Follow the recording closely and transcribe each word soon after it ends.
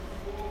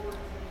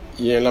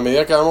Y en la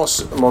medida que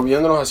vamos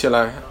moviéndonos hacia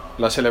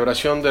la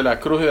celebración de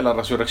la cruz y de la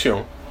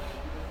resurrección,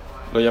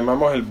 lo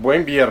llamamos el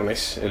Buen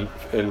Viernes, el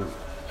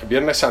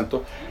Viernes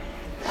Santo,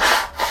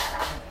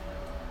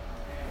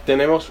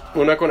 tenemos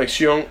una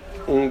conexión,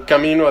 un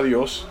camino a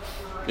Dios,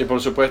 y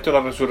por supuesto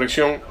la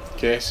resurrección,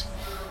 que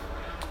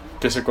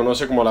se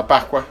conoce como la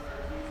Pascua,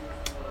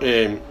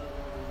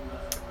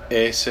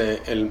 es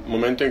el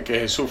momento en que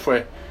Jesús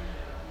fue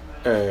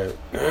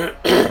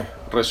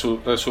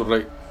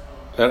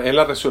es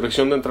la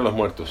resurrección de entre los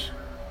muertos.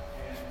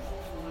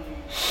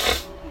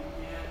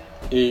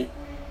 Y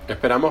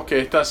esperamos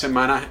que esta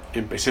semana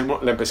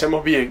la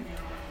empecemos bien,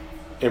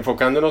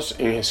 enfocándonos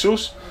en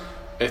Jesús.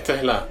 Esta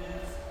es la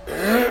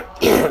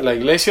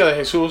iglesia de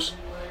Jesús,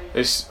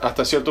 es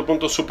hasta cierto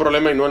punto su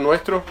problema y no el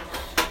nuestro.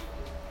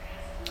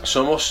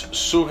 Somos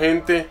su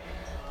gente,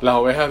 las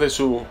ovejas de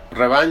su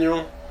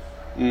rebaño.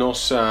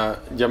 Nos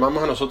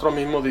llamamos a nosotros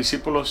mismos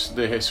discípulos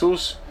de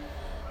Jesús,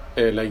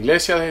 la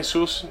iglesia de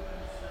Jesús.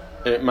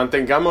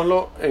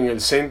 Mantengámoslo en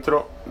el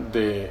centro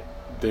de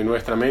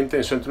nuestra mente, en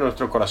el centro de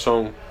nuestro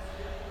corazón.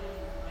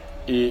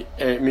 Y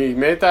mi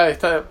meta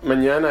esta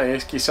mañana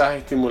es quizás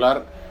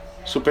estimular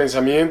su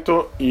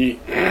pensamiento y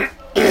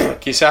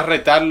quizás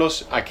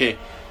retarlos a que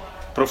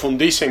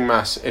profundicen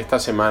más esta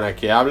semana,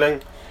 que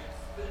abran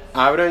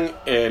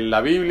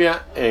la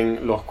Biblia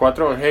en los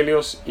 4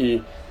 evangelios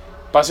y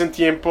pasen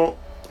tiempo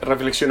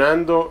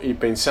reflexionando y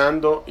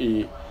pensando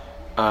y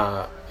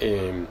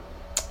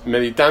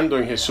meditando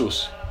en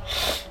Jesús.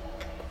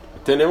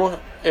 Tenemos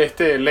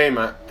este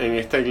lema en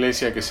esta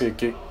iglesia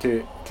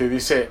que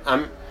dice: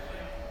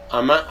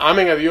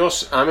 amen a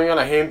Dios, amen a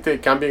la gente,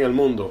 cambien el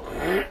mundo.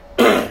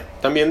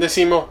 También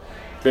decimos: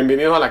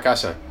 bienvenidos a la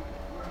casa.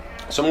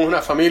 Somos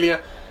una familia,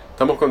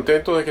 estamos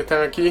contentos de que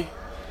están aquí.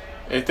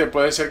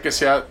 Puede ser que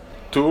sea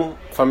tu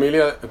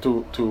familia,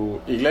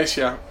 tu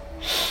iglesia,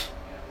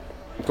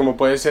 como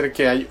puede ser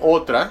que hay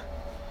otra,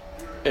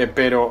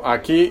 pero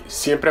aquí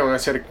siempre van a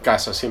ser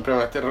casa, siempre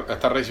van a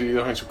estar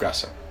recibidos en su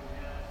casa.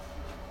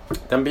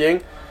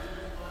 También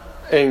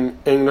en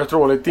nuestro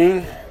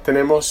boletín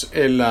tenemos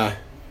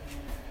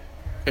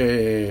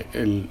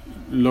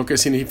lo que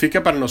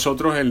significa para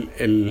nosotros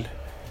el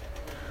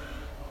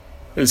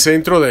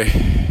centro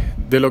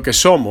de lo que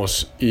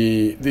somos,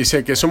 y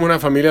dice que somos una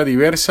familia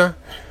diversa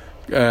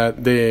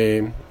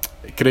de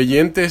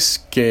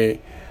creyentes que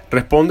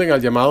responden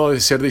al llamado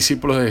de ser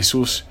discípulos de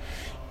Jesús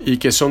y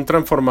que son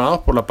transformados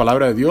por la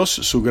palabra de Dios,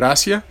 su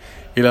gracia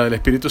y la del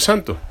Espíritu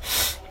Santo.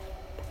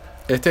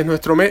 Este es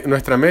nuestra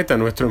meta,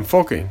 nuestro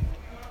enfoque,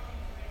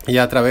 y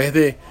a través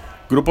de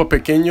grupos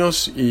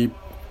pequeños y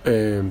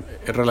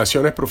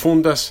relaciones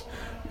profundas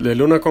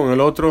del uno con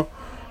el otro,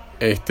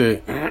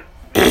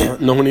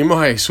 nos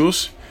unimos a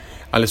Jesús,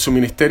 a su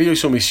ministerio y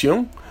su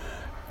misión,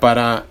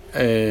 para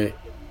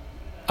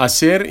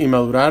hacer y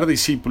madurar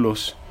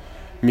discípulos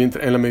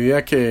en la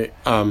medida que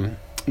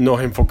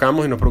nos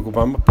enfocamos y nos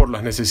preocupamos por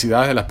las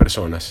necesidades de las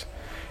personas.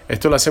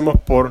 Esto lo hacemos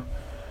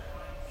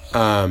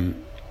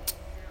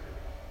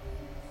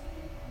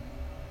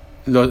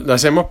lo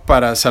hacemos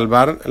para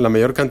salvar la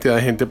mayor cantidad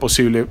de gente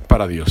posible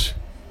para Dios.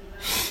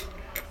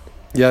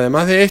 Y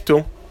además de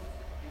esto,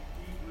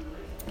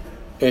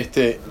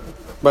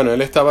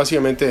 él está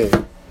básicamente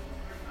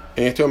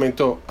en este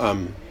momento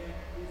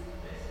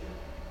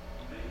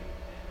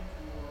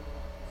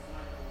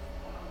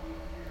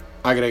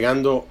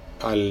agregando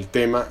al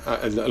tema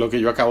a lo que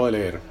yo acabo de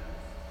leer.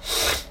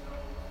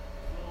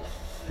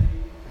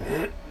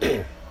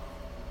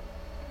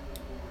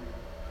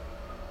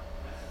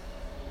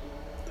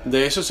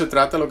 De eso se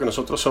trata lo que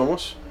nosotros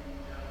somos,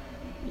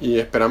 y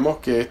esperamos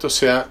que esto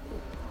sea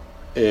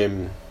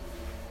que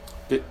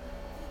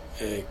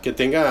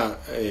tenga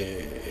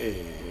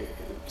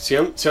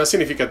sea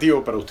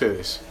significativo para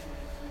ustedes.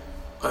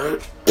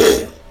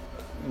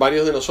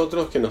 Varios de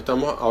nosotros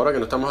ahora que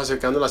nos estamos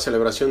acercando a la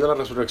celebración de la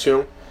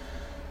resurrección,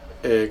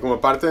 como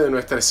parte de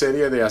nuestra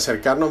serie de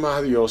acercarnos más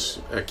a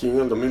Dios aquí en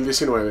el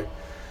 2019,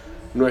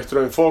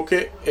 nuestro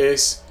enfoque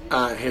es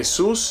a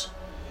Jesús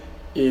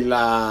y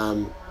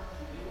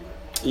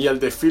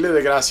el desfile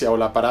de gracia, o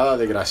la parada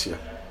de gracia.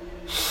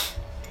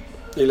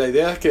 Y la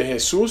idea es que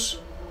Jesús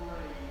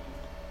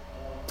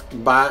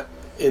va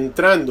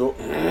entrando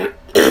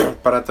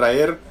para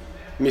traer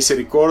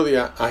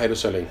misericordia a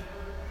Jerusalén.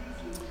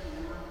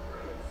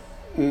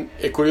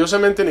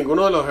 Curiosamente,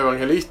 ninguno de los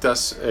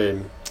evangelistas,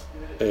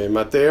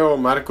 Mateo,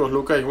 Marcos,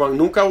 Lucas y Juan,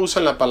 nunca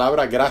usan la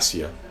palabra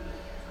gracia.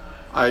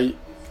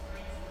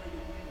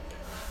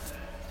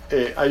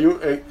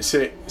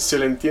 Se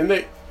le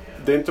entiende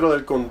dentro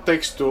del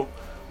contexto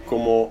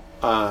como,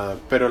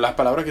 pero las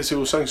palabras que se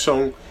usan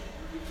son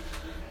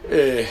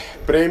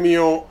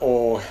premio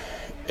o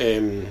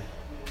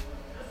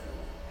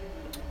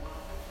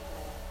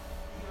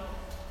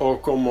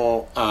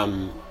como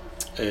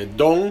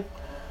don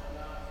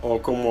o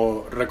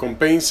como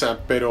recompensa,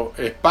 pero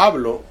es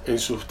Pablo en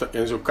sus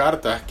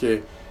cartas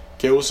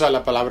que usa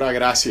la palabra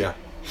gracia.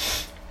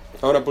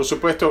 Ahora, por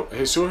supuesto,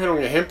 Jesús era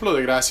un ejemplo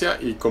de gracia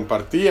y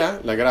compartía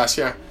la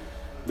gracia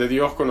de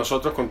Dios con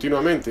nosotros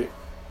continuamente,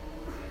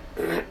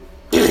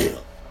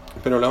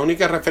 Pero las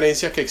únicas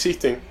referencias que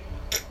existen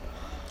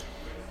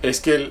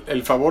es que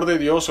el favor de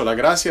Dios o la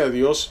gracia de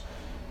Dios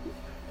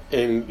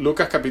en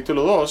Lucas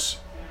capítulo 2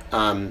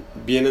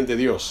 vienen de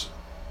Dios.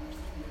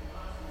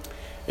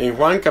 En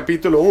Juan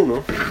capítulo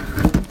 1,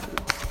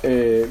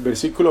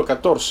 versículo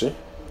 14,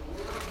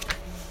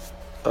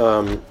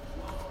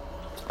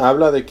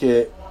 habla de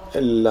que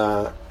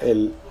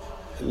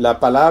la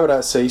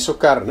palabra se hizo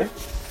carne.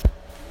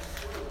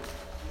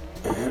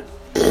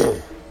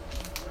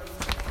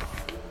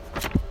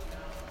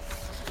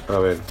 A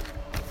ver.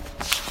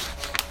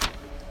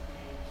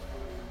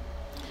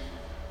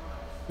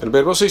 El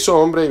Verbo se hizo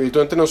hombre y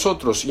habitó entre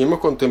nosotros, y hemos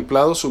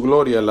contemplado su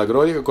gloria, la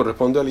gloria que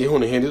corresponde al Hijo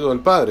unigénito del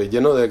Padre,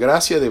 lleno de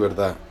gracia y de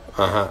verdad.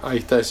 Ajá, ahí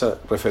está esa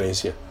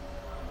referencia.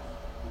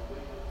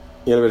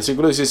 Y en el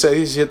versículo 16 y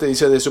 17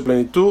 dice: de su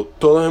plenitud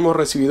todos hemos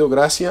recibido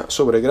gracia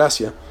sobre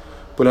gracia,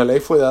 pues la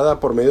ley fue dada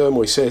por medio de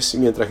Moisés,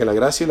 mientras que la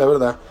gracia y la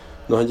verdad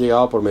nos han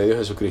llegado por medio de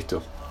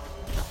Jesucristo.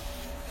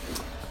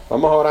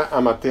 Vamos ahora a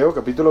Mateo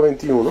capítulo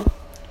 21.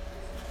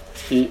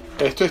 Y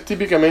esto es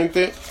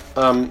típicamente,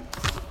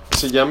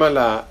 se llama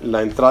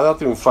la entrada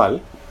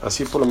triunfal,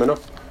 así por lo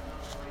menos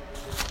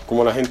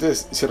como la gente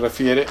se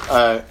refiere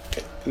a,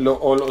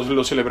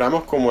 lo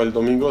celebramos como el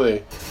Domingo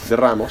de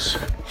Ramos.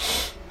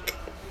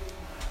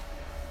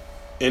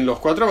 En los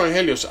 4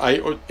 evangelios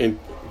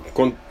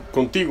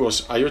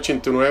contiguos hay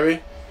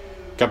 89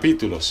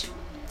 capítulos,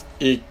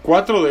 y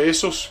 4 de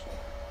esos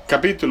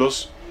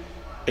capítulos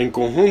en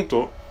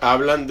conjunto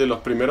hablan de los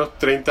primeros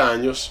 30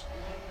 años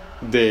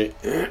de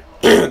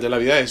la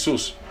vida de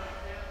Jesús.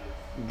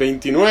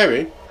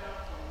 29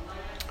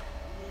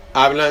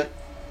 hablan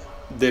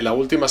de la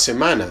última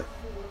semana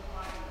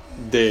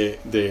de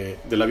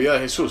la vida de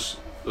Jesús,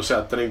 o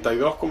sea,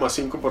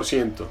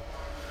 32,5%.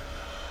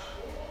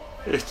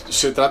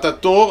 Se trata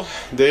todo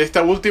de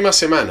esta última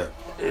semana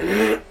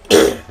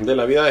de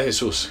la vida de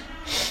Jesús.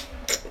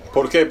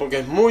 ¿Por qué? Porque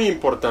es muy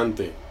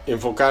importante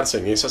enfocarse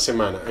en esa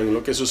semana, en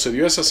lo que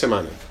sucedió esa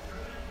semana.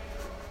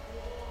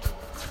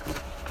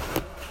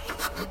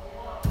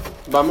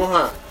 Vamos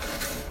a...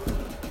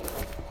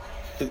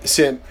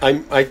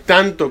 hay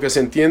tanto que se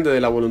entiende de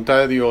la voluntad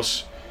de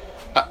Dios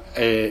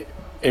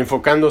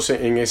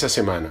enfocándose en esa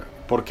semana,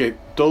 porque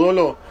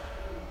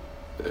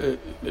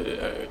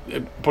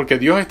porque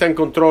Dios está en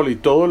control, y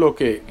todo lo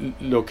que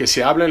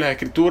se habla en las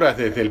Escrituras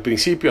desde el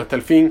principio hasta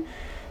el fin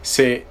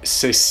se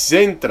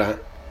centra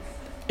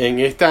en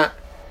esta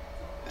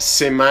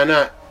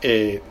semana,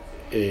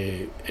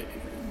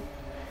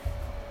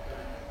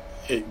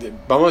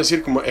 vamos a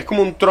decir, es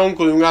como un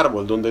tronco de un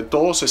árbol donde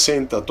todo se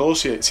centra, todo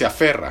se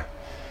aferra.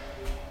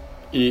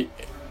 Y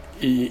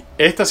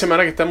esta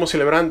semana que estamos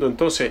celebrando,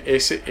 entonces,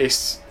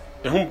 es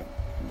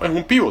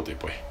un pivote,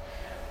 pues.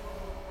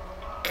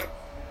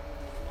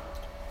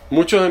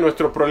 Muchos de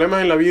nuestros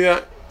problemas en la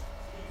vida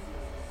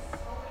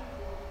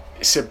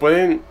se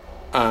pueden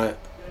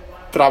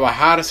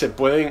trabajar, se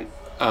pueden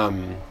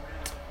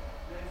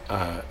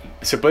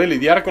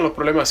lidiar con los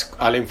problemas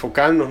al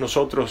enfocarnos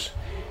nosotros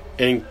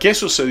en qué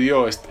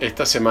sucedió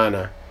esta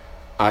semana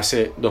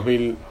hace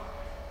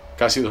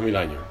casi 2000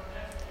 años.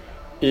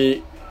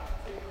 Y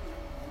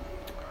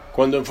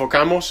cuando nos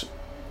enfocamos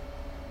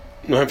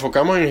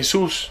en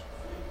Jesús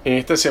en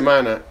esta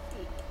semana,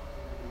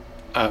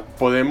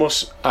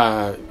 podemos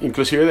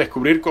inclusive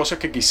descubrir cosas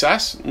que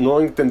quizás no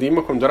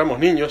entendimos cuando éramos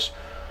niños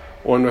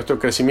o en nuestro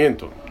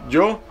crecimiento.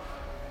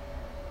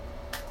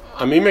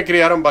 A mí me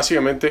criaron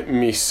básicamente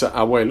mis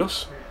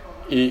abuelos,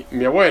 y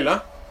mi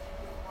abuela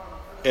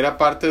era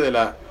parte de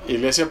la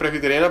iglesia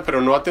presbiteriana,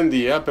 pero no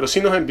atendía, pero sí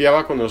nos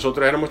enviaba cuando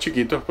nosotros éramos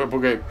chiquitos, pues,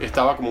 porque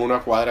estaba como una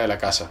cuadra de la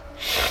casa.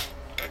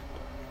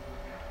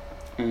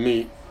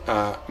 Mi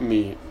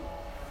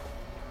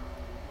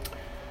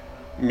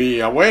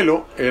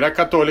abuelo era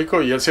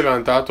católico, y él se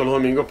levantaba todos los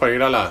domingos para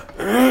ir a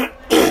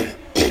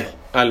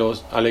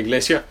la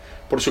iglesia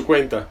por su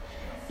cuenta.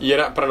 Y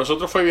para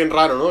nosotros fue bien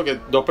raro, ¿no? Que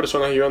 2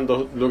 personas iban a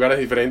 2 lugares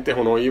diferentes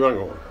o no iban.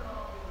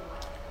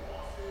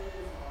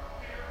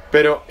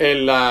 Pero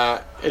el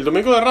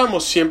Domingo de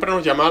Ramos siempre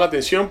nos llamaba la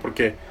atención,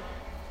 porque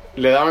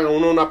le daban a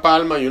uno una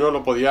palma y uno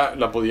la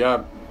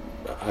podía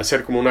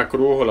hacer como una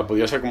cruz, o la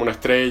podía hacer como una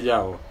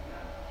estrella.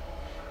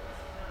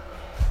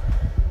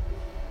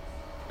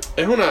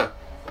 Es una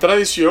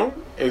tradición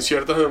en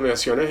ciertas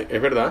denominaciones,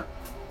 es verdad,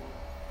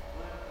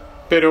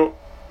 pero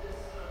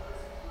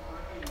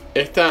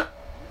esta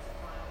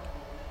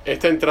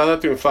entrada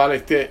triunfal,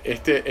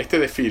 este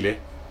desfile,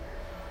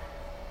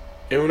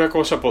 es una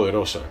cosa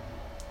poderosa.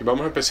 Y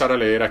vamos a empezar a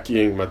leer aquí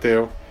en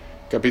Mateo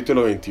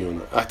capítulo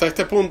 21. Hasta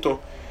este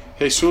punto,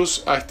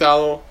 Jesús ha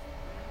estado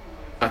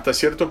hasta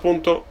cierto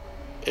punto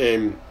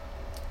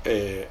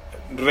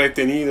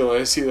retenido,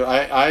 es decir,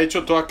 ha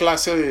hecho toda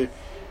clase de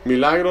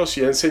milagros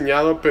y ha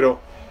enseñado, pero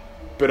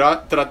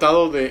ha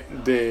tratado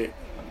de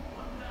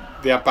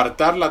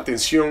apartar la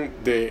atención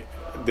de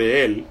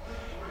él,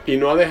 y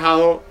no ha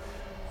dejado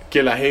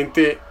que la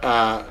gente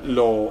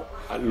lo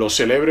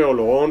celebre o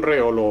lo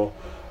honre o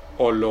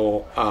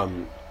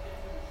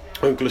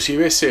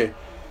inclusive se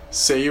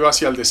se iba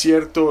hacia el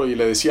desierto y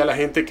le decía a la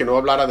gente que no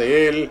hablara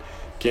de él,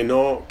 que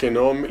no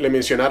le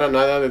mencionara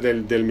nada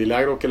del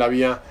milagro que él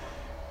había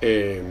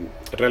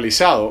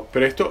realizado.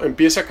 Pero esto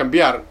empieza a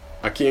cambiar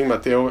aquí en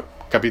Mateo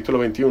capítulo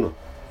 21.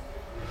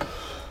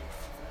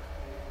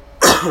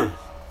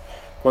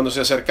 Cuando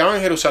se acercaban a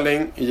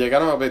Jerusalén y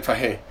llegaron a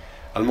Betfagé,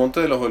 al monte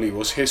de los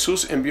olivos,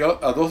 Jesús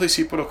envió a 2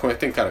 discípulos con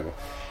este encargo: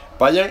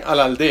 vayan a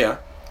la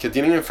aldea que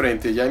tienen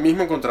enfrente y ahí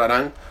mismo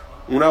encontrarán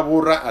una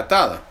burra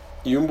atada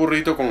y un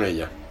burrito con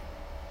ella.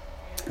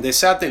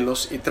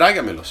 Desátenlos y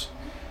tráigamelos.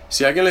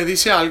 Si alguien les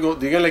dice algo,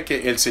 díganle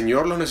que el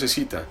Señor los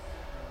necesita,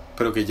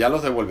 pero que ya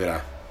los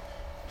devolverá.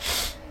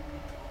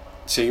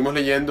 Seguimos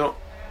leyendo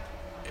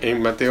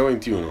en Mateo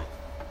 21.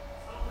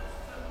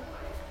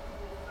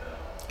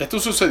 Esto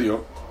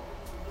sucedió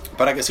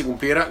para que se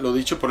cumpliera lo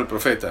dicho por el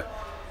profeta: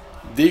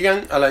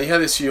 digan a la hija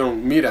de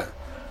Sión, mira,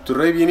 tu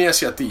rey viene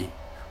hacia ti,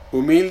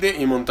 humilde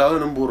y montado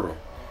en un burro,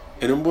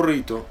 en un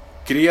burrito,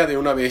 cría de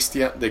una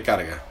bestia de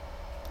carga.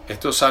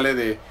 Esto sale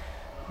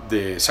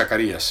de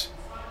Zacarías,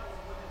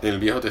 en el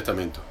Viejo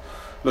Testamento.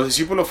 Los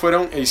discípulos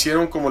fueron e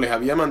hicieron como les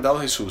había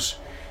mandado Jesús.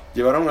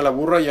 Llevaron a la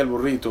burra y al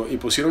burrito y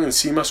pusieron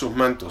encima sus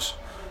mantos,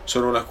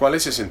 sobre los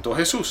cuales se sentó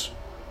Jesús.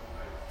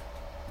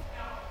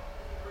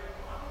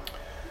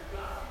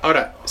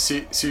 Ahora,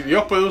 si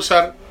Dios puede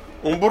usar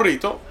un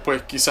burrito,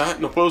 pues quizás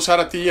nos puede usar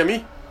a ti y a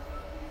mí.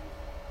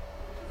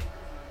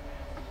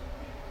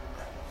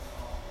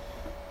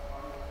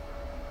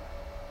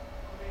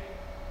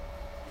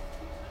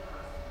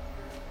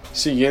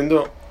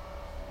 Siguiendo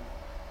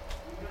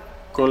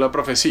con la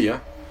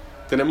profecía,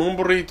 tenemos un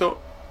burrito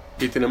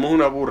y tenemos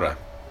una burra.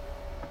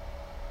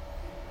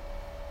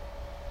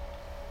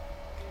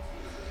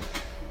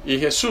 Y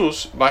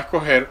Jesús va a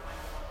escoger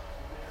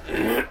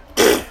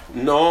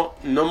no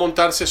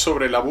montarse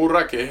sobre la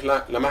burra, que es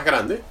la más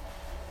grande,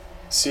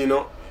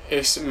 sino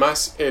es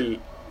más él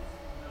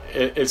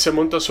se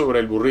monta sobre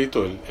el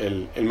burrito,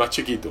 el más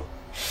chiquito.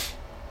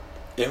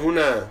 Es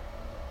una...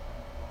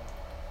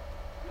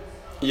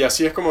 Y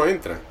así es como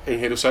entra en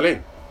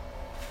Jerusalén.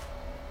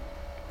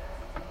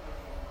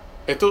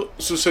 Esto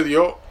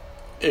sucedió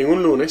en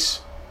un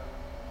lunes.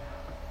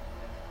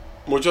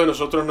 Muchos de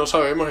nosotros no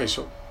sabemos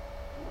eso.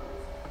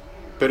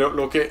 Pero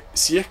lo que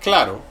sí es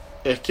claro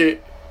es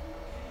que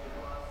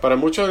para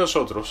muchos de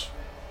nosotros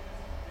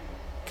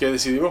que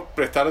decidimos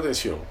prestar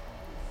atención,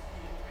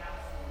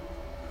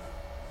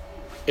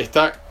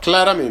 está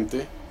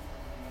claramente,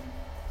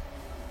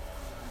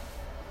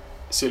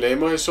 si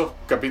leemos esos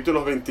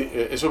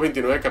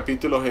 29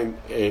 capítulos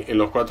en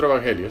los 4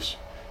 evangelios,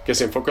 que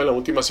se enfocan en la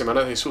última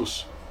semana de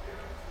Jesús,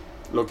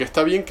 lo que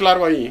está bien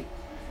claro ahí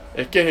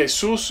es que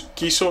Jesús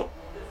quiso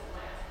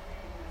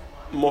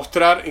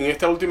mostrar en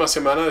esta última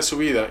semana de su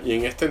vida y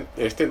en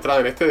esta entrada,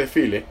 en este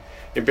desfile,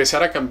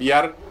 empezar a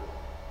cambiar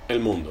el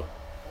mundo.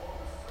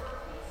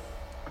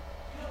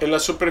 En la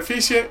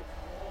superficie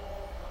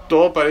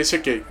todo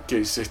parece que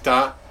se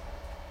está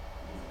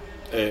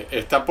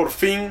por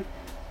fin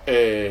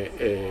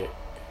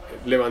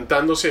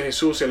levantándose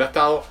Jesús. Él ha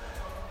estado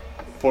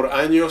por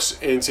años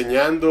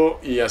enseñando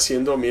y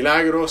haciendo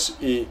milagros,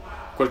 y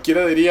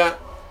cualquiera diría,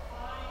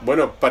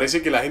 bueno,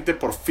 parece que la gente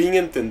por fin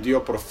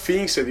entendió, por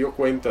fin se dio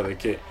cuenta de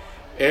que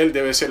Él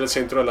debe ser el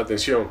centro de la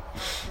atención,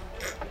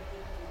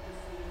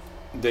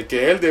 de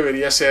que Él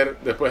debería ser,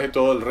 después de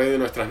todo, el rey de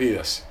nuestras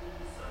vidas.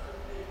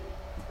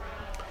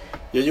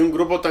 Y hay un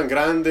grupo tan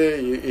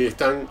grande y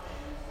están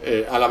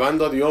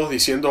alabando a Dios,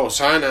 diciendo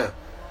Hosana,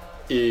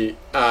 y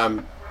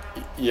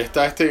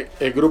está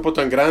el grupo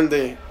tan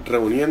grande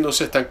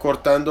reuniéndose, están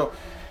cortando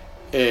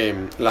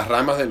las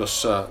ramas de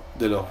los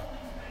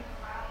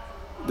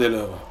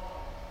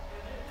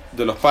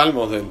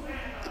palmos,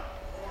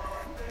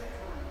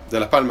 de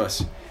las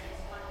palmas,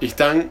 y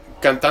están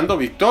cantando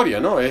victoria,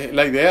 ¿no? Es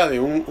la idea de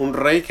un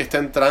rey que está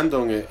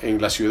entrando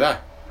en la ciudad.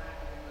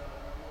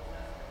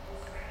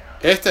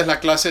 Esta es la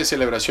clase de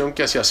celebración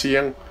que se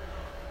hacían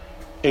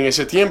en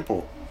ese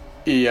tiempo.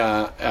 Y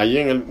ahí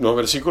en los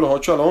versículos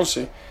 8 al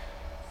 11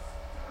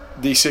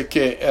 dice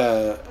que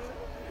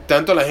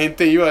tanto la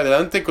gente iba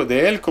delante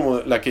de él como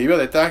la que iba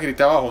detrás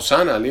gritaba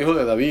Hosana al hijo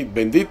de David,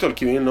 bendito el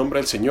que viene en nombre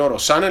del Señor,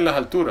 Hosana en las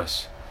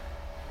alturas.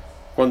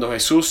 Cuando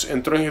Jesús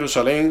entró en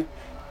Jerusalén,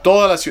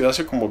 toda la ciudad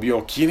se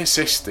conmovió. ¿Quién es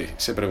este?,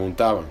 se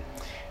preguntaban.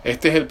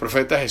 Este es el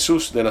profeta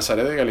Jesús de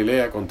Nazaret de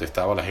Galilea,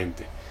 contestaba la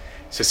gente.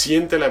 Se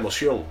siente la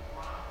emoción,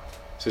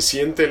 se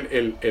siente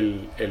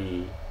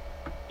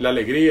la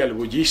alegría, el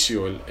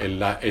bullicio,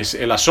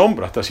 el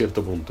asombro hasta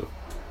cierto punto.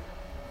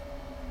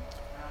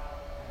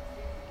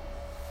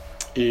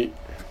 Y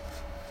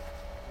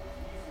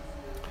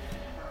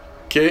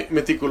qué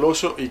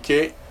meticuloso y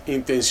qué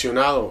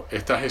intencionado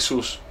está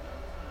Jesús.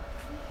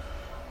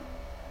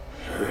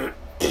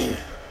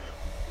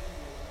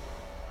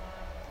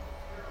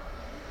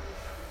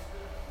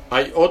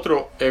 Hay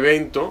otro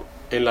evento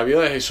en la vida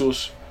de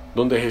Jesús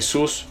donde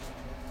Jesús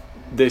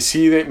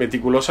decide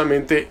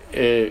meticulosamente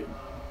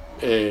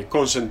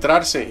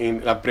concentrarse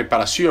en la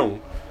preparación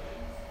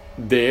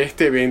de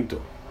este evento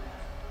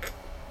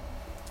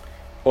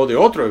o de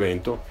otro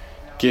evento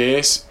que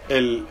es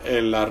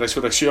la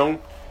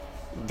resurrección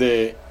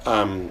de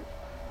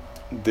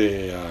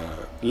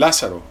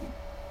Lázaro.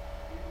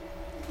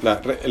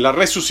 La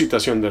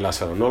resucitación de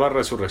Lázaro, no la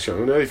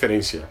resurrección. Una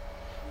diferencia.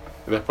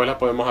 Después la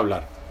podemos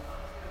hablar.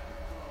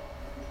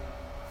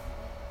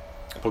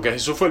 Porque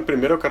Jesús fue el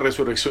primero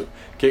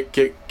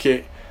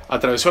que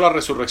atravesó la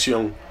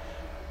resurrección.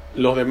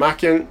 Los demás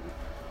que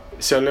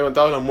se han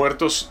levantado de los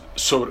muertos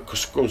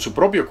con su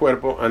propio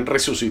cuerpo han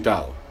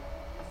resucitado.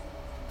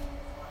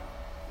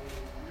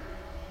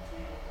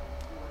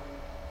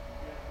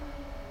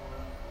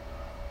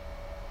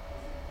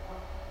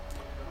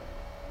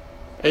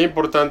 Es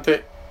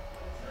importante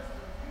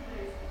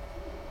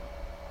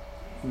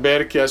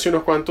ver que hace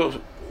unos cuantos,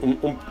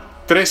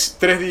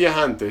 tres días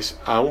antes,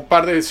 a un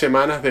par de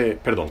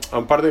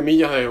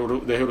millas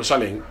de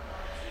Jerusalén,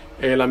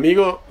 el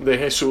amigo de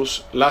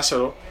Jesús,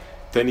 Lázaro,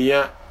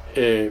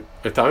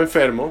 estaba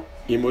enfermo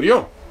y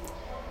murió.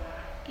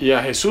 Y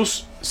a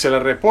Jesús se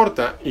le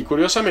reporta, y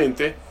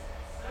curiosamente,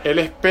 él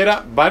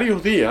espera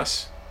varios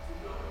días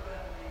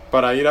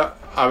para ir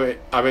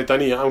a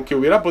Betania, aunque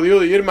hubiera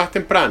podido ir más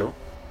temprano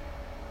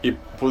y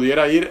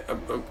pudiera ir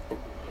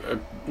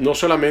no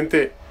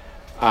solamente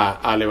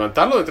a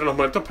levantarlo de entre los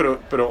muertos,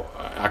 pero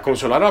a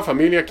consolar a la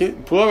familia.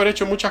 Pudo haber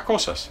hecho muchas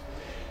cosas,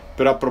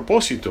 pero a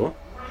propósito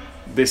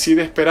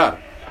decide esperar,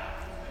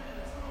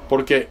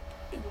 porque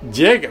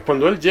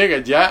cuando él llega,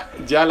 ya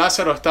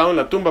Lázaro ha estado en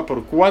la tumba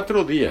por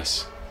 4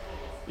 días,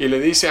 y le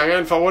dice: hagan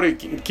el favor y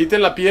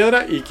quiten la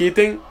piedra y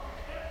quiten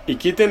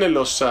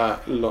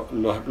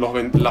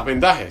las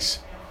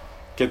vendajes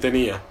que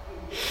tenía.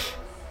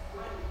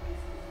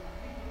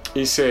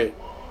 Y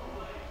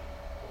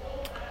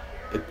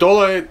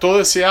todo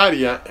ese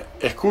área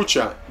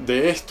escucha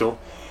de esto,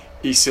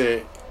 y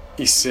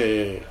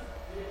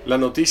la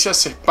noticia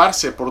se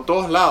esparce por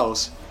todos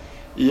lados,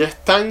 y es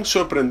tan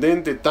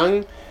sorprendente,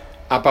 tan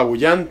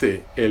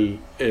apabullante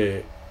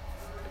de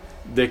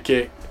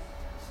que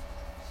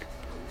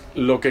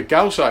lo que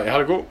causa es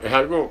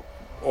algo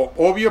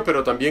obvio,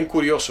 pero también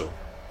curioso.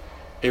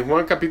 En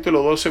Juan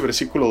capítulo 12,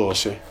 versículo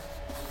 12,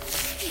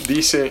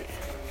 dice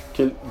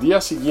que el día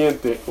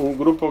siguiente un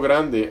grupo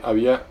grande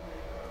había...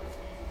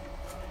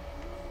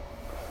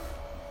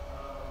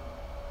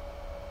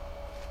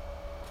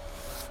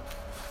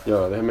 Ya,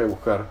 déjenme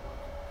buscar.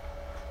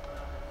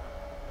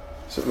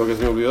 Lo que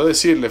se me olvidó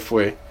decirle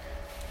fue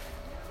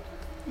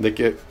de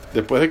que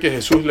después de que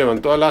Jesús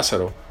levantó a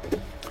Lázaro,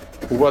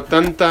 hubo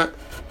tanta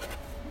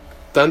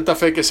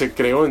fe que se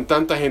creó en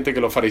tanta gente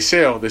que los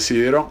fariseos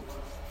decidieron...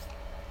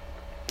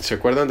 ¿Se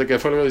acuerdan de qué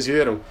fue lo que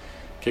decidieron?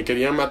 Que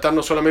querían matar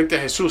no solamente a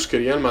Jesús,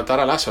 querían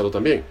matar a Lázaro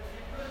también.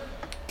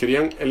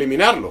 Querían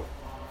eliminarlo,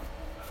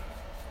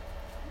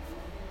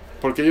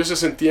 porque ellos se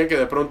sentían que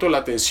de pronto la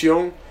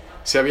atención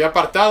se había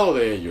apartado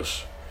de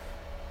ellos.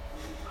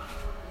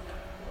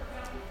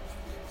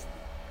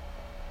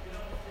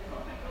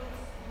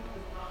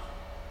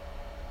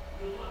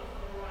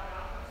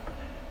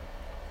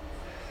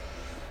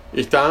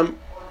 Y estaban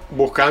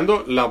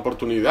buscando la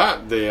oportunidad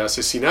de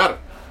asesinar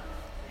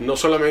no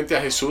solamente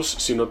a Jesús,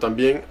 sino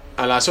también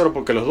a Lázaro,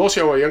 porque los dos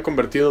se habían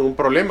convertido en un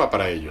problema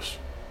para ellos.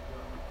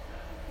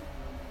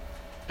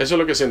 Eso es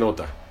lo que se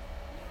nota.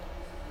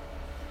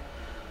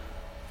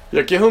 Y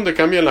aquí es donde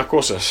cambian las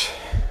cosas.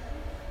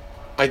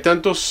 Hay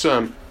tantos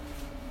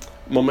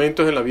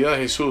momentos en la vida de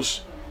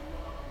Jesús,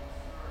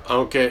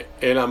 aunque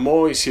Él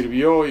amó y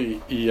sirvió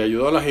y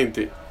ayudó a la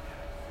gente,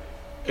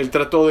 Él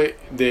trató de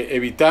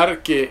evitar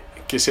que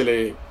se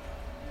le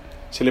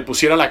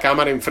pusiera la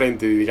cámara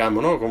enfrente,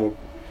 digamos, ¿no? Como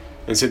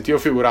en sentido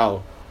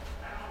figurado.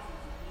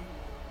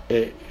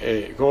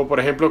 Como por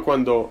ejemplo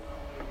cuando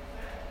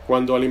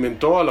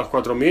alimentó a los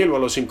 4,000 o a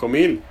los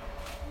 5,000,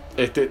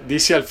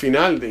 dice al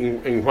final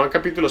en Juan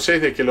capítulo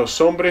 6 de que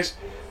los hombres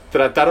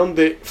trataron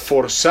de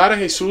forzar a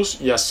Jesús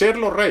y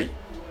hacerlo rey.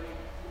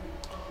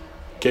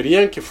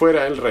 Querían que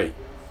fuera el rey.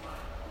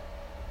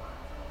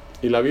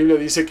 Y la Biblia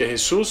dice que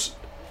Jesús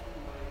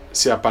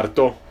se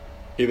apartó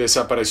y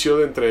desapareció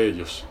de entre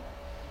ellos.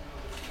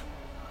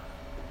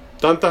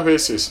 Tantas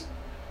veces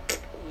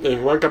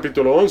en Juan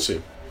capítulo 11,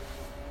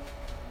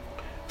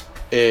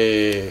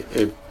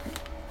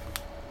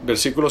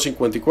 versículo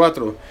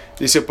 54,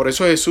 dice: por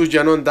eso Jesús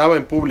ya no andaba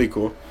en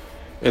público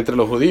entre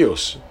los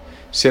judíos,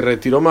 se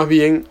retiró más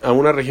bien a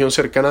una región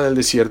cercana del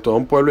desierto, a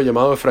un pueblo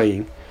llamado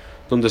Efraín,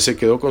 donde se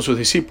quedó con sus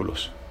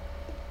discípulos.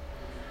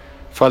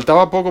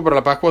 Faltaba poco para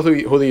la Pascua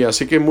judía,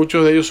 así que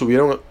muchos de ellos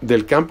subieron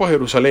del campo a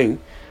Jerusalén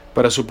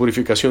para su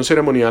purificación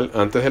ceremonial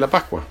antes de la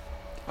Pascua.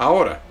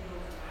 Ahora,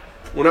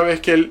 una vez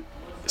que él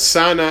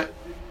sana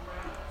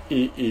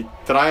y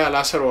trae a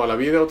Lázaro a la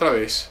vida otra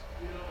vez,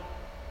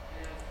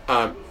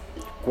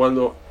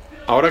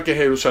 ahora que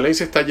Jerusalén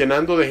se está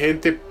llenando de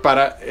gente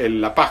para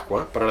la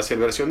Pascua, para la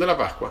celebración de la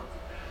Pascua,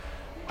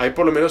 hay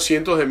por lo menos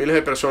cientos de miles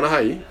de personas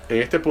ahí,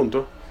 en este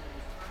punto.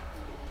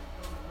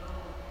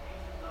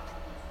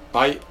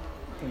 Hay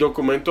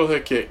documentos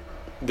de que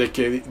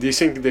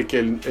dicen de que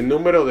el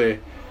número de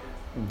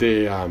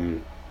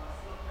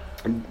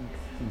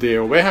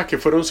ovejas que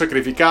fueron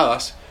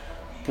sacrificadas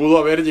pudo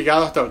haber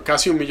llegado hasta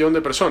casi 1 millón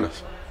de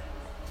personas.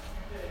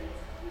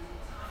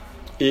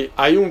 Y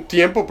hay un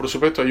tiempo, por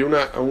supuesto,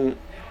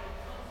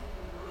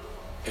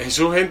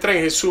 Jesús entra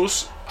en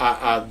Jesús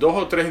a 2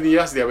 o 3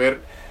 días de haber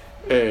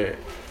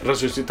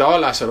resucitado a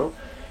Lázaro,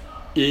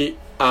 y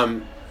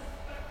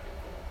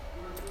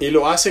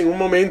lo hace en un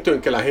momento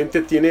en que la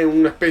gente tiene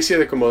una especie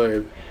de como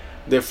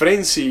de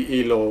frenzy,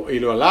 y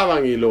lo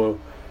alaban,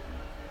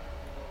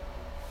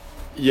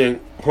 y en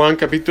Juan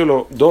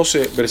capítulo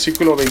 12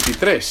 versículo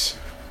 23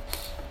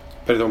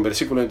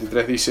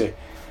 dice: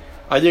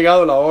 ha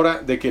llegado la hora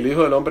de que el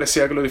Hijo del Hombre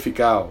sea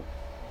glorificado.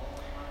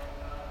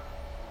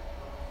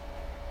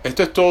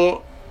 Esto es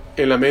todo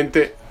en la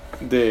mente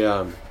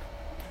de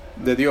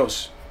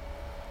Dios.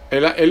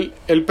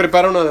 Él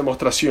prepara una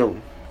demostración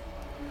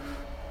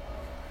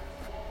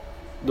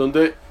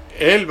donde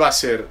Él va a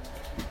ser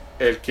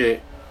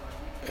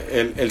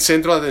el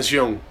centro de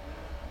atención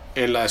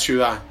en la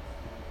ciudad.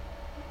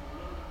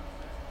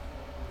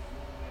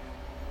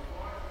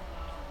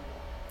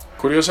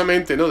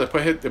 Curiosamente, ¿no?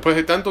 Después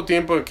de tanto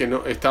tiempo en que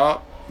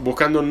estaba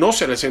buscando no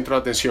ser el centro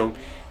de atención,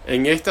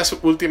 en estas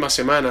últimas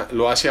semanas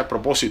lo hace a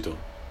propósito.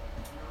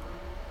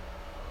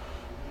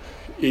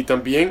 Y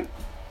también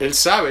Él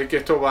sabe que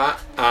esto va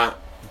a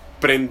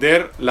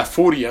prender la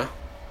furia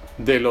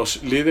de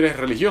los líderes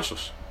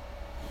religiosos.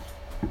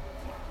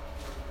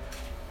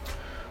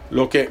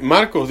 Lo que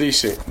Marcos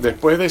dice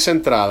después de esa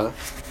entrada,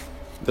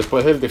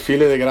 después del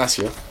desfile de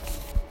gracia,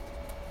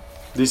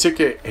 dice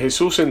que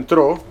Jesús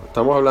entró.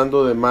 Estamos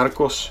hablando de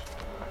Marcos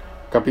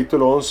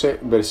capítulo 11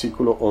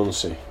 versículo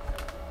 11.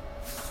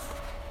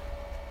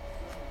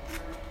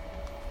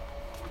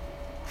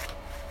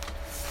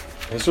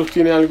 Jesús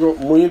tiene algo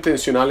muy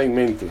intencional en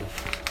mente.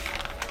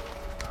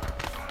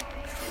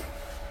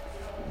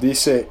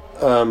 Dice,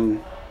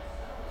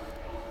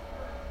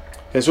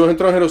 Jesús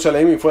entró a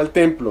Jerusalén y fue al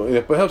templo, y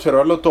después de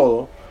observarlo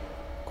todo,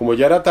 como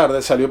ya era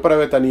tarde, salió para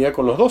Betanía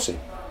con los 12.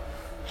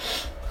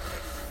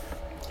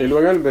 Y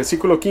luego en el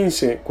versículo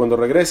 15, cuando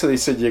regresa,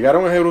 dice: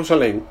 llegaron a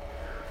Jerusalén,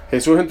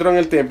 Jesús entró en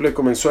el templo y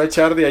comenzó a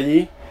echar de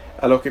allí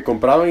a los que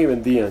compraban y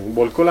vendían.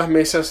 Volcó las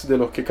mesas de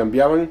los que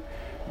cambiaban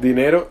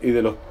dinero y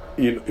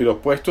los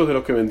puestos de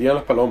los que vendían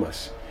las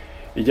palomas.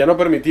 Y ya no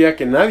permitía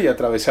que nadie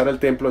atravesara el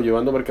templo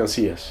llevando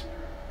mercancías.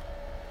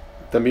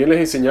 También les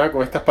enseñaba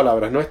con estas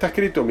palabras: no está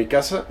escrito, mi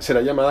casa será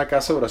llamada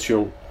casa de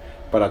oración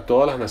para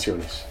todas las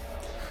naciones.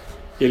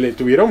 Y le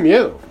tuvieron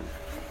miedo.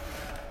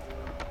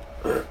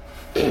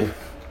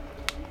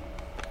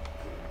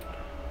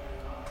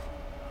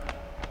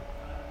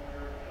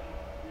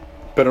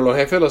 Pero los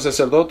jefes de los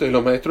sacerdotes y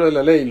los maestros de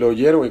la ley lo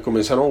oyeron y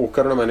comenzaron a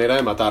buscar una manera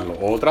de matarlo.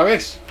 Otra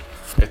vez,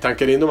 están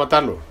queriendo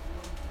matarlo.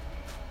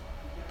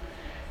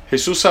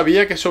 Jesús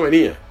sabía que eso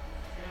venía,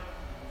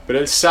 pero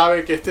Él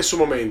sabe que este es su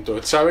momento,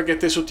 Él sabe que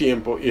este es su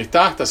tiempo, y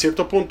está hasta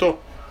cierto punto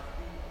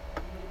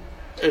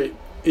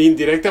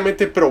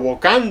indirectamente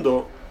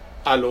provocando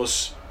a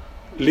los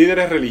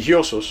líderes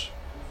religiosos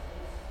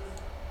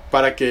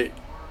para que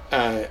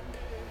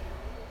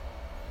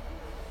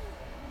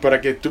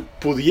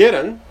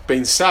pudieran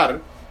pensar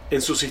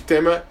en su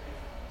sistema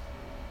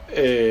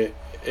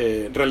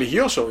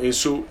religioso, en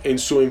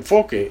su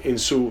enfoque,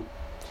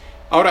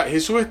 Ahora,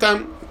 Jesús está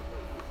en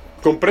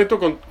completo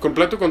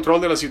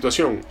control de la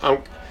situación.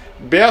 Aunque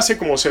véase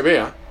como se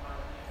vea,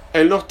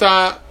 Él no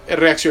está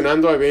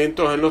reaccionando a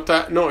eventos,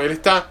 Él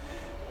está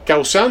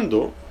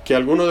causando que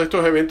algunos de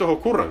estos eventos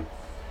ocurran.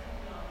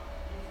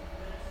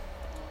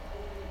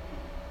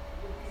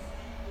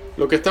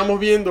 Lo que estamos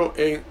viendo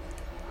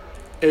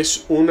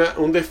es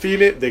un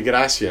desfile de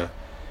gracia.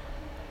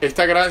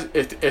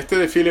 Este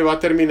desfile va a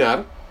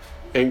terminar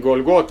en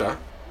Golgota,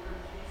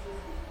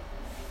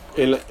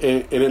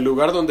 en el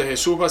lugar donde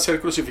Jesús va a ser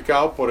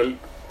crucificado por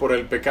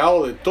el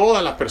pecado de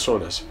todas las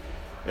personas,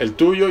 el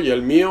tuyo y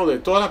el mío, de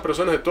todas las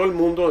personas de todo el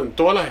mundo, en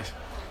todas las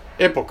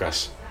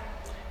épocas.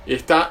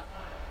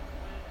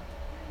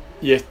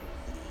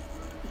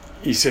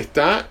 Y se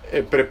está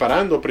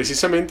preparando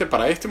precisamente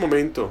para este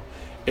momento,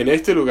 en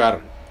este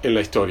lugar en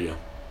la historia.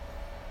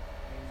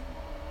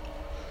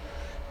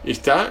 Y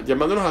está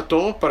llamándonos a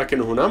todos para que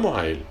nos unamos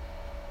a Él.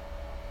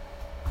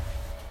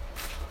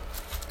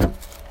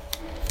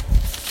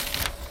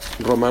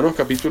 Romanos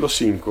capítulo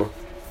 5,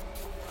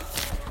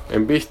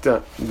 en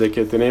vista de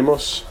que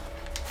tenemos,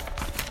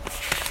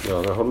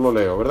 mejor lo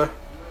leo, ¿verdad?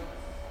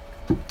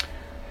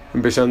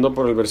 Empezando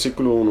por el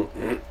versículo 1.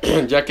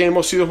 Ya que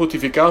hemos sido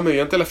justificados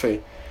mediante la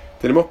fe,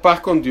 tenemos paz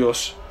con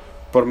Dios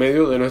por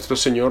medio de nuestro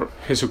Señor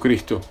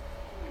Jesucristo.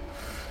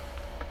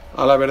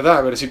 A la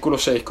verdad, versículo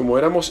 6, como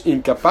éramos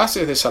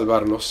incapaces de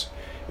salvarnos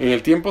en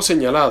el tiempo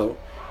señalado,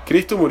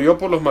 Cristo murió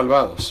por los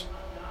malvados.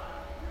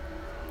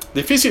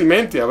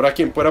 Difícilmente habrá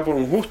quien muera por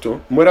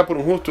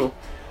un justo,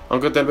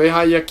 aunque tal vez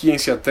haya quien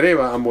se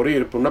atreva a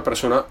morir por una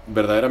persona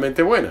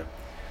verdaderamente buena.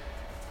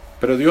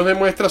 Pero Dios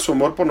demuestra su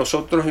amor por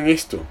nosotros en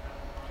esto,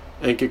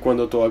 en que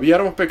cuando todavía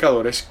éramos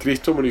pecadores,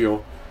 Cristo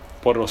murió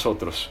por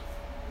nosotros.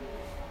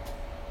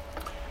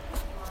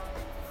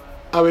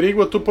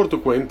 Averigua tú por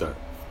tu cuenta.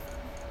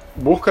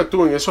 Busca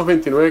tú en esos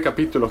 29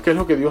 capítulos qué es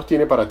lo que Dios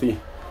tiene para ti.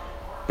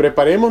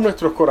 preparemos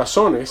nuestros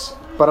corazones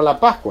para la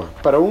Pascua,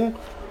 para un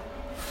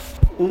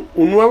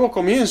nuevo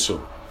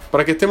comienzo,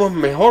 para que estemos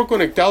mejor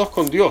conectados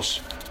con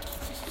Dios,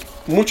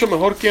 mucho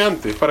mejor que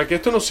antes, para que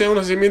esto no sea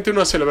simplemente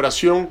una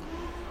celebración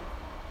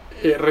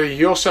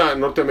religiosa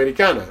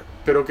norteamericana,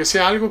 pero que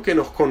sea algo que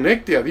nos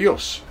conecte a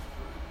Dios.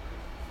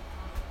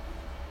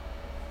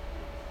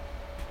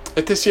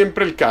 Este es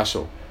siempre el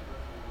caso.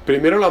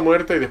 Primero la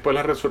muerte y después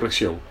la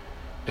resurrección.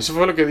 Eso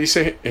fue lo que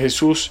dice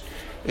Jesús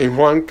en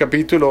Juan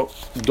capítulo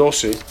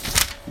 12,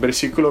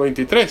 versículo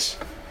 23.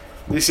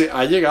 Dice,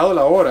 ha llegado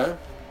la hora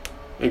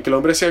en que el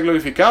hombre sea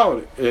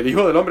glorificado, el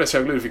Hijo del Hombre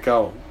sea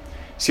glorificado.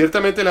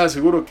 Ciertamente les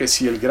aseguro que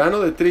si el grano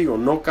de trigo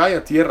no cae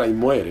a tierra y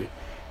muere,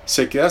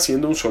 se queda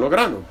siendo un solo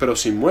grano, pero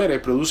si muere,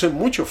 produce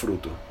mucho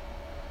fruto.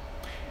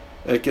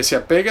 El que se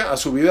apega a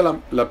su vida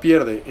la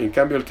pierde, en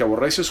cambio el que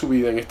aborrece su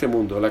vida en este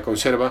mundo la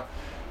conserva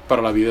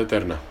para la vida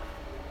eterna.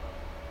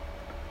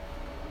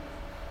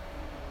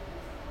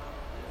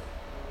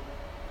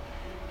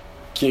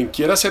 Quien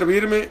quiera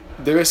servirme,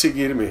 debe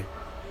seguirme.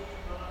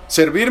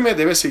 Servirme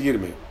debe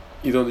seguirme,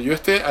 y donde yo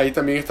esté, ahí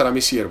también estará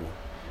mi siervo.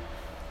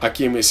 A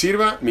quien me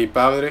sirva, mi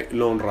Padre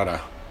lo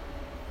honrará.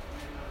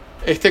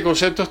 Este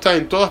concepto está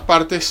en todas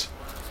partes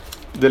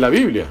de la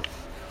Biblia.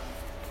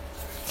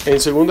 En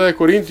 2 de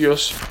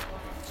Corintios,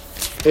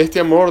 este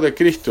amor de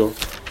Cristo,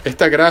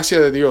 esta gracia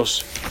de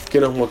Dios que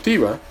nos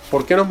motiva.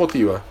 ¿Por qué nos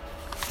motiva?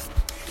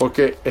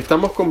 Porque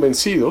estamos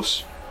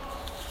convencidos,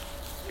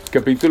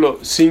 capítulo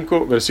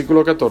 5,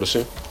 versículo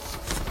 14.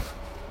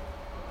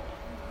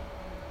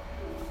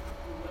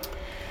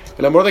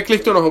 El amor de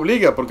Cristo nos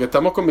obliga porque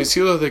estamos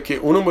convencidos de que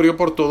uno murió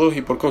por todos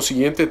y por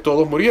consiguiente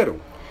todos murieron.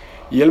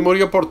 Y Él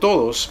murió por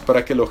todos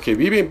para que los que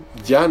viven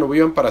ya no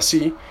vivan para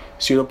sí,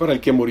 sino para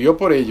el que murió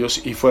por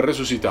ellos y fue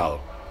resucitado.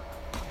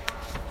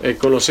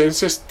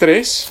 Colosenses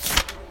 3.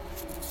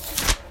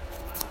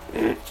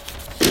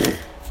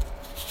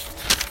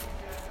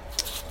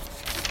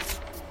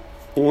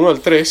 Uno al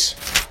 3.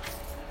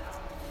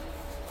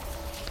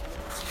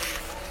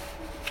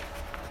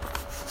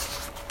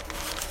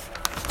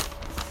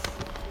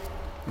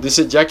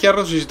 Dice, ya que ha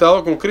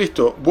resucitado con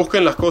Cristo,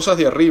 busquen las cosas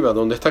de arriba,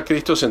 donde está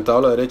Cristo sentado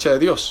a la derecha de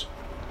Dios.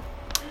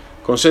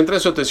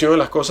 Concentren su atención en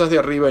las cosas de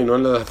arriba y no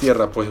en las de la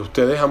tierra, pues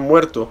ustedes han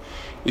muerto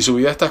y su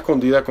vida está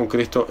escondida con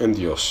Cristo en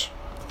Dios.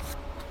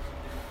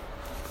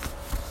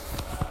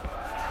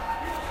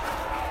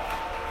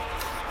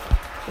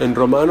 En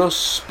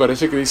Romanos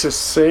parece que dice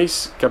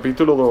 6,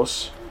 capítulo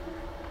 2.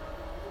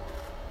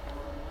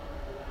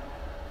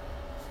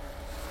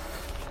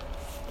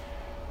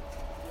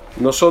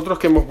 Nosotros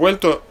que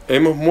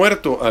hemos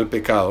muerto al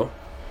pecado,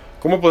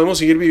 ¿cómo podemos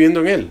seguir viviendo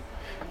en él?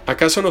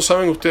 ¿Acaso no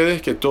saben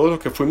ustedes que todos los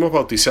que fuimos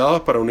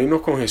bautizados para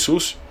unirnos con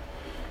Jesús,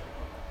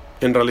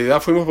 en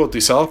realidad fuimos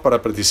bautizados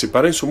para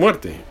participar en su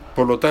muerte?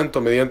 Por lo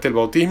tanto, mediante el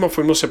bautismo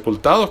fuimos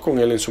sepultados con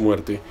él en su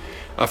muerte,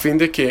 a fin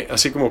de que,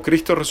 así como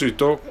Cristo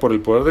resucitó por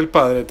el poder del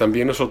Padre,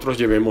 también nosotros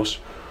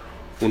llevemos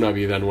una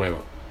vida nueva.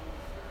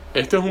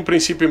 Este es un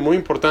principio muy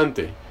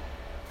importante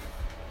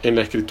en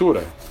la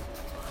Escritura.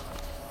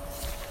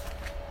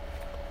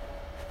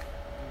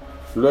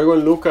 Luego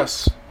en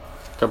Lucas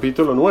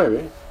capítulo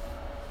 9,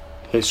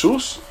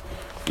 Jesús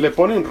le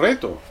pone un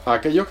reto a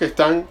aquellos que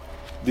están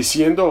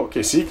diciendo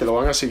que sí, que lo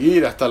van a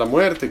seguir hasta la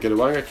muerte, que lo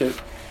van a...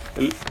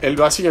 Él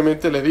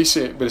básicamente les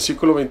dice,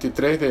 versículo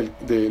 23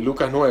 de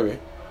Lucas 9,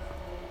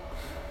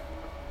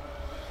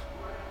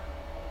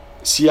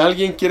 si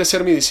alguien quiere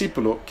ser mi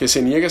discípulo, que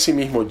se niegue a sí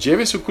mismo,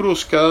 lleve su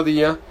cruz cada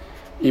día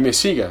y me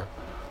siga,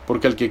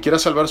 porque el que quiera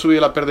salvar su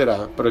vida la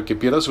perderá, pero el que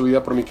pierda su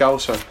vida por mi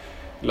causa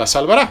la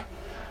salvará.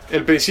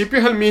 El principio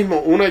es el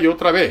mismo una y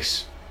otra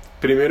vez.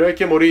 Primero hay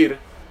que morir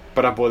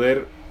para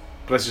poder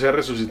ser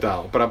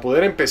resucitado, para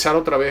poder empezar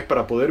otra vez,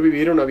 para poder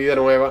vivir una vida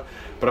nueva,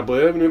 para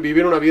poder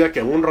vivir una vida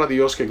que honra a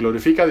Dios, que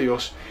glorifica a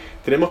Dios.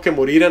 Tenemos que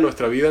morir a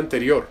nuestra vida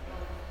anterior.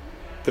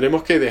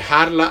 Tenemos que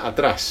dejarla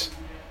atrás.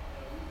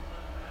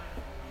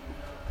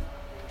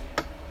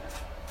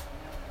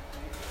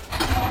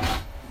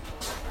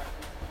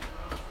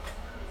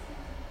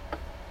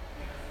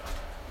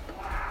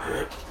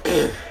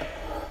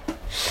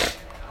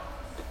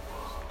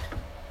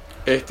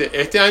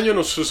 Este año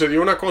nos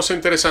sucedió una cosa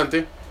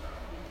interesante.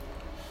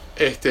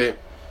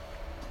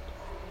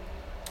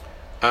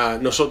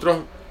 Nosotros,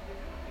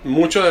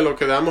 mucho de lo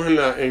que damos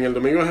en el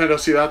Domingo de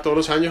Generosidad todos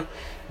los años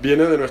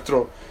viene de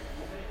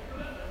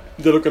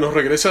lo que nos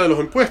regresa de los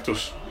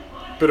impuestos.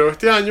 Pero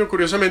este año,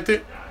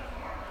 curiosamente,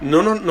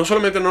 no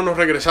solamente no nos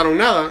regresaron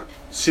nada,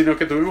 sino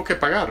que tuvimos que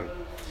pagar.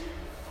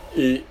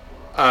 Y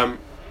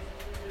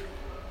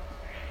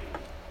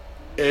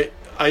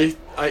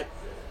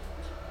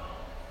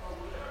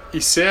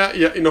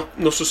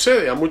nos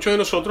sucede a muchos de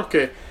nosotros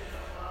que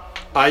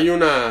hay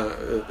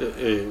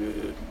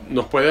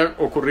nos puede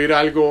ocurrir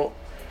algo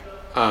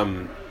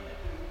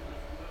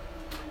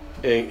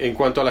en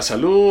cuanto a la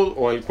salud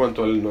o en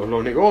cuanto a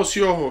los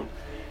negocios,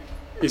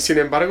 y sin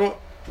embargo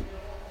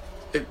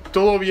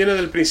todo viene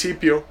del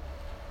principio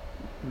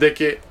de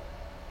que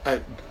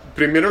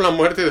primero la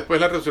muerte y después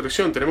la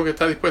resurrección. Tenemos que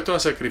estar dispuestos a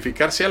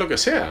sacrificar sea lo que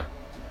sea.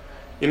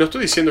 Y no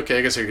estoy diciendo que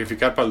hay que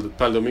sacrificar para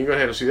el domingo de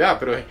generosidad,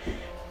 pero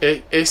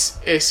es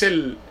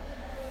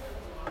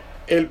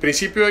el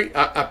principio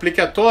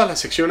aplica a todas las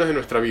secciones de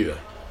nuestra vida.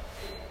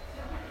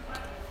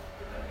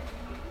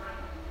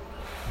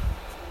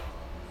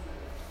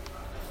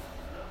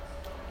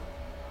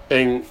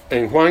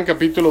 En Juan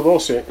capítulo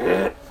 12,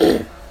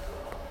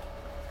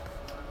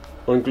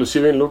 o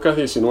inclusive en Lucas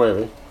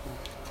 19,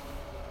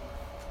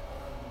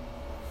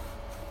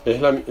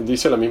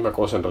 dice la misma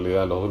cosa en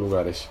realidad en los dos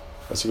lugares.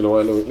 Así que lo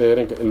voy a leer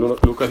en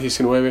Lucas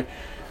 19,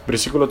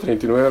 versículo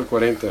 39 al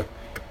 40.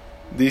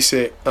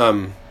 Dice,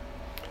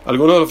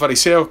 algunos de los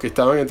fariseos que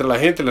estaban entre la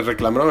gente le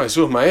reclamaron a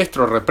Jesús: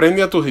 Maestro,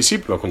 reprende a tus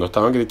discípulos, cuando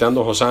estaban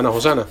gritando Hosana,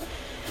 Hosana.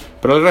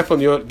 Pero él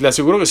respondió: le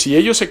aseguro que si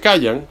ellos se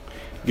callan,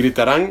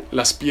 gritarán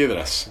las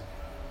piedras.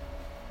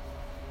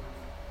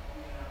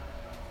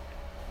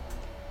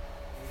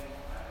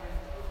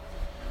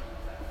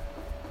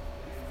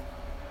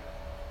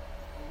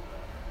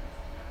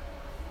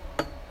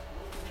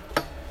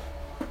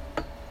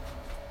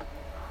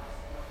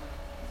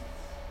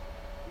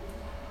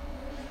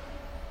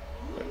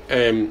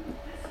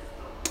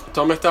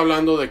 Tom está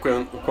hablando de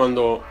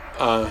cuando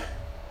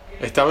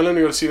estaba en la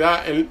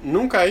universidad. Él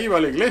nunca iba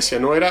a la iglesia,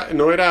 no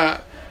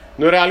era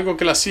algo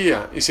que él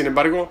hacía, y sin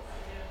embargo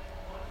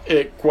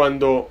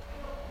cuando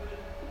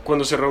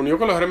se reunió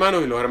con los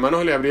hermanos y los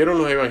hermanos le abrieron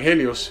los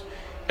evangelios,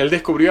 él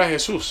descubrió a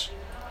Jesús,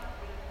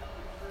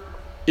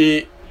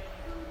 y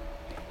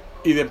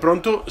de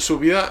pronto su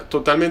vida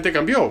totalmente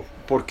cambió,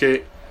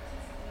 porque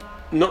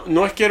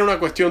no es que era una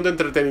cuestión de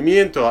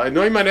entretenimiento.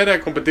 No hay manera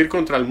de competir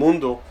contra el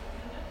mundo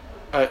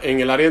en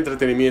el área de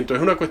entretenimiento.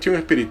 Es una cuestión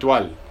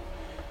espiritual.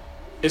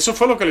 Eso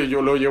fue lo que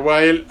lo llevó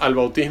a él al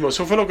bautismo.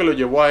 Eso fue lo que lo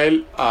llevó a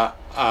él a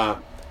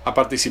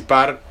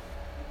participar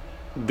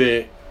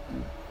de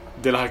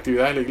las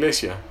actividades de la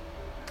iglesia.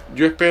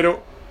 Yo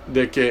espero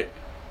de que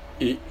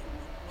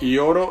y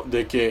oro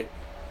de que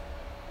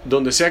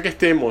donde sea que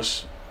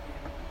estemos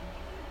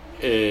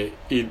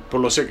y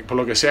por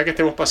lo que sea que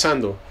estemos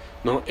pasando,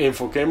 nos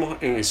enfoquemos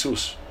en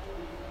Jesús.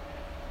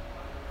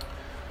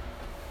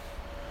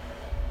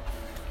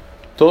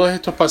 Todos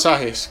estos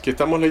pasajes que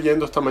estamos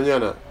leyendo esta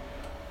mañana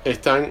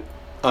están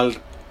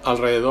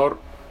alrededor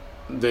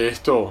de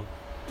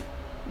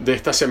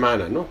esta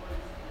semana, ¿no?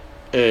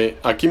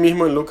 Aquí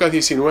mismo en Lucas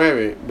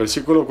 19,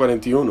 versículo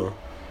 41,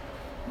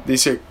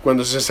 dice: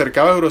 cuando se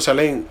acercaba a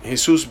Jerusalén,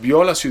 Jesús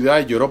vio la ciudad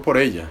y lloró por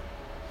ella.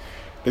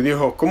 Le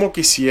dijo: ¿cómo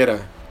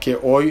quisiera que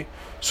hoy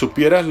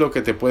supieras lo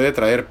que te puede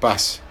traer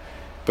paz?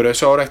 Pero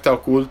eso ahora está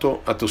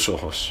oculto a tus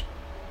ojos.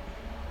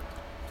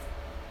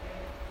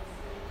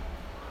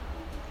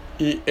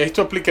 Y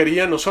esto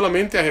aplicaría no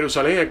solamente a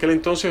Jerusalén en aquel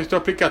entonces, esto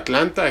aplica a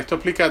Atlanta, esto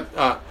aplica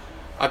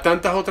a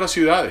tantas otras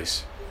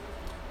ciudades.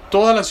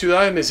 Todas las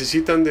ciudades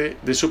necesitan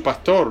de su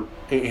pastor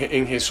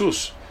en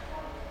Jesús.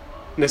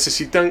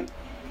 Necesitan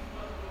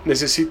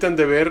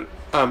de ver,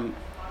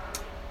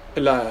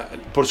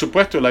 por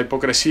supuesto, la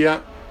hipocresía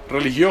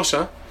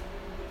religiosa,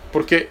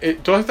 porque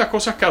todas estas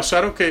cosas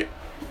causaron que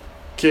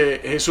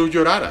Jesús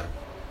llorara.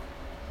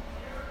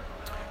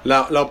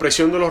 La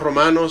opresión de los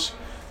romanos,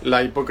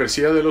 la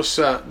hipocresía de los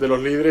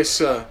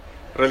líderes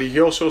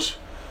religiosos,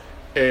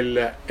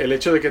 el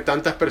hecho de que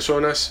tantas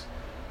personas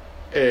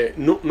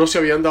no se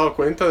habían dado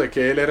cuenta de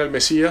que Él era el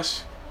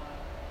Mesías.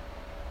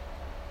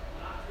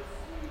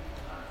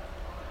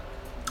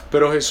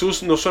 Pero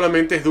Jesús no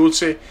solamente es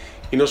dulce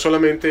y no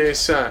solamente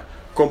es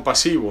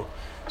compasivo,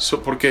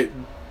 porque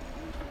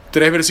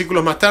 3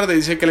 versículos más tarde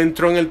dice que Él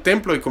entró en el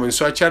templo y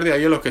comenzó a echar de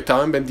ahí a los que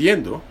estaban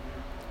vendiendo.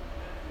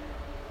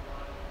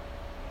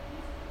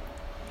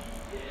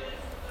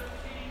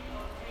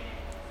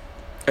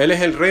 Él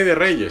es el Rey de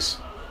Reyes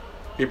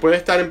y puede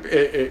estar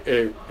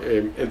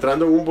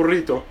entrando en un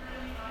burrito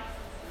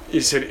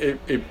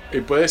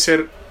y puede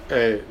ser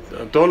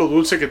todo lo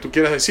dulce que tú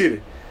quieras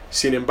decir.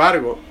 Sin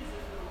embargo,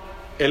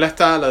 Él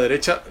está a la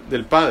derecha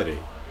del Padre.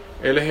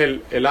 Él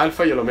es el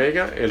Alfa y el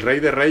Omega, el Rey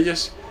de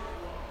Reyes,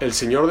 el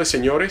Señor de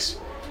Señores,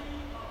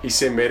 y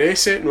se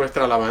merece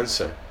nuestra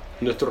alabanza,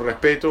 nuestro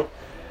respeto,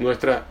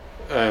 nuestra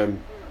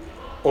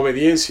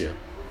obediencia.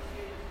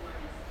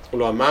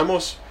 Lo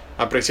amamos,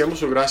 apreciamos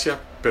su gracia,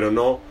 pero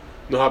no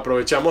nos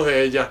aprovechamos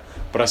de ella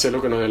para hacer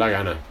lo que nos dé la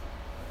gana.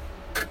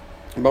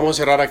 Vamos a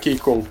cerrar aquí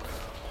con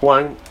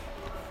Juan,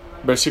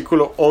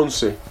 versículo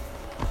 11,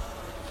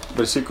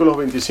 versículos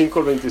 25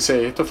 al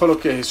 26. Esto fue lo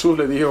que Jesús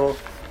le dijo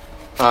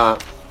a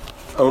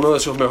uno de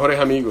sus mejores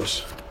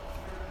amigos.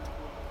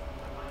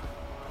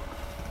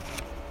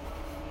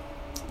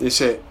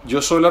 Dice: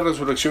 yo soy la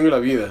resurrección y la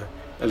vida.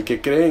 El que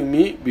cree en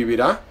mí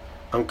vivirá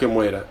aunque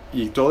muera,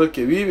 y todo el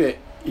que vive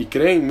y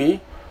cree en mí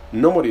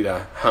no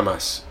morirá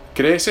jamás.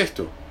 ¿Crees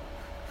esto?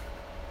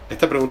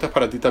 Esta pregunta es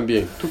para ti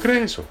también. ¿Tú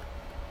crees eso?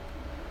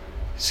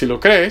 Si lo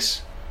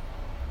crees,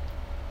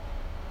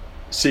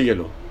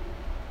 síguelo.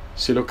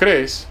 Si lo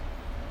crees,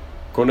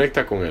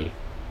 conecta con Él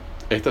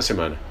esta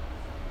semana.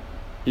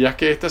 Y haz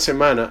que esta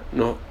semana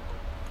nos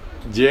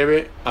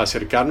lleve a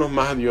acercarnos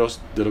más a Dios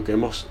de lo que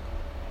hemos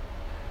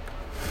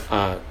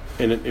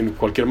en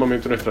cualquier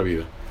momento de nuestra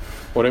vida.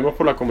 Oremos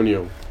por la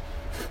comunión.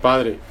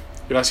 Padre,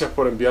 gracias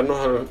por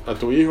enviarnos a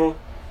tu Hijo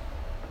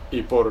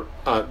y por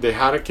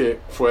dejar que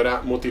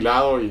fuera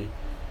mutilado y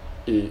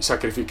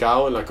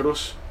sacrificado en la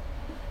cruz.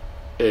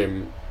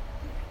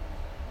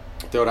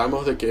 Te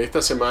oramos de que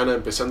esta semana,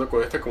 empezando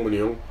con esta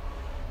comunión,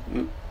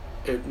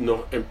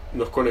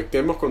 nos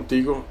conectemos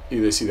contigo y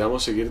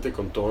decidamos seguirte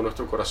con todo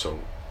nuestro corazón.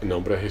 En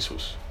nombre de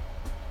Jesús.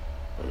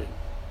 Amén.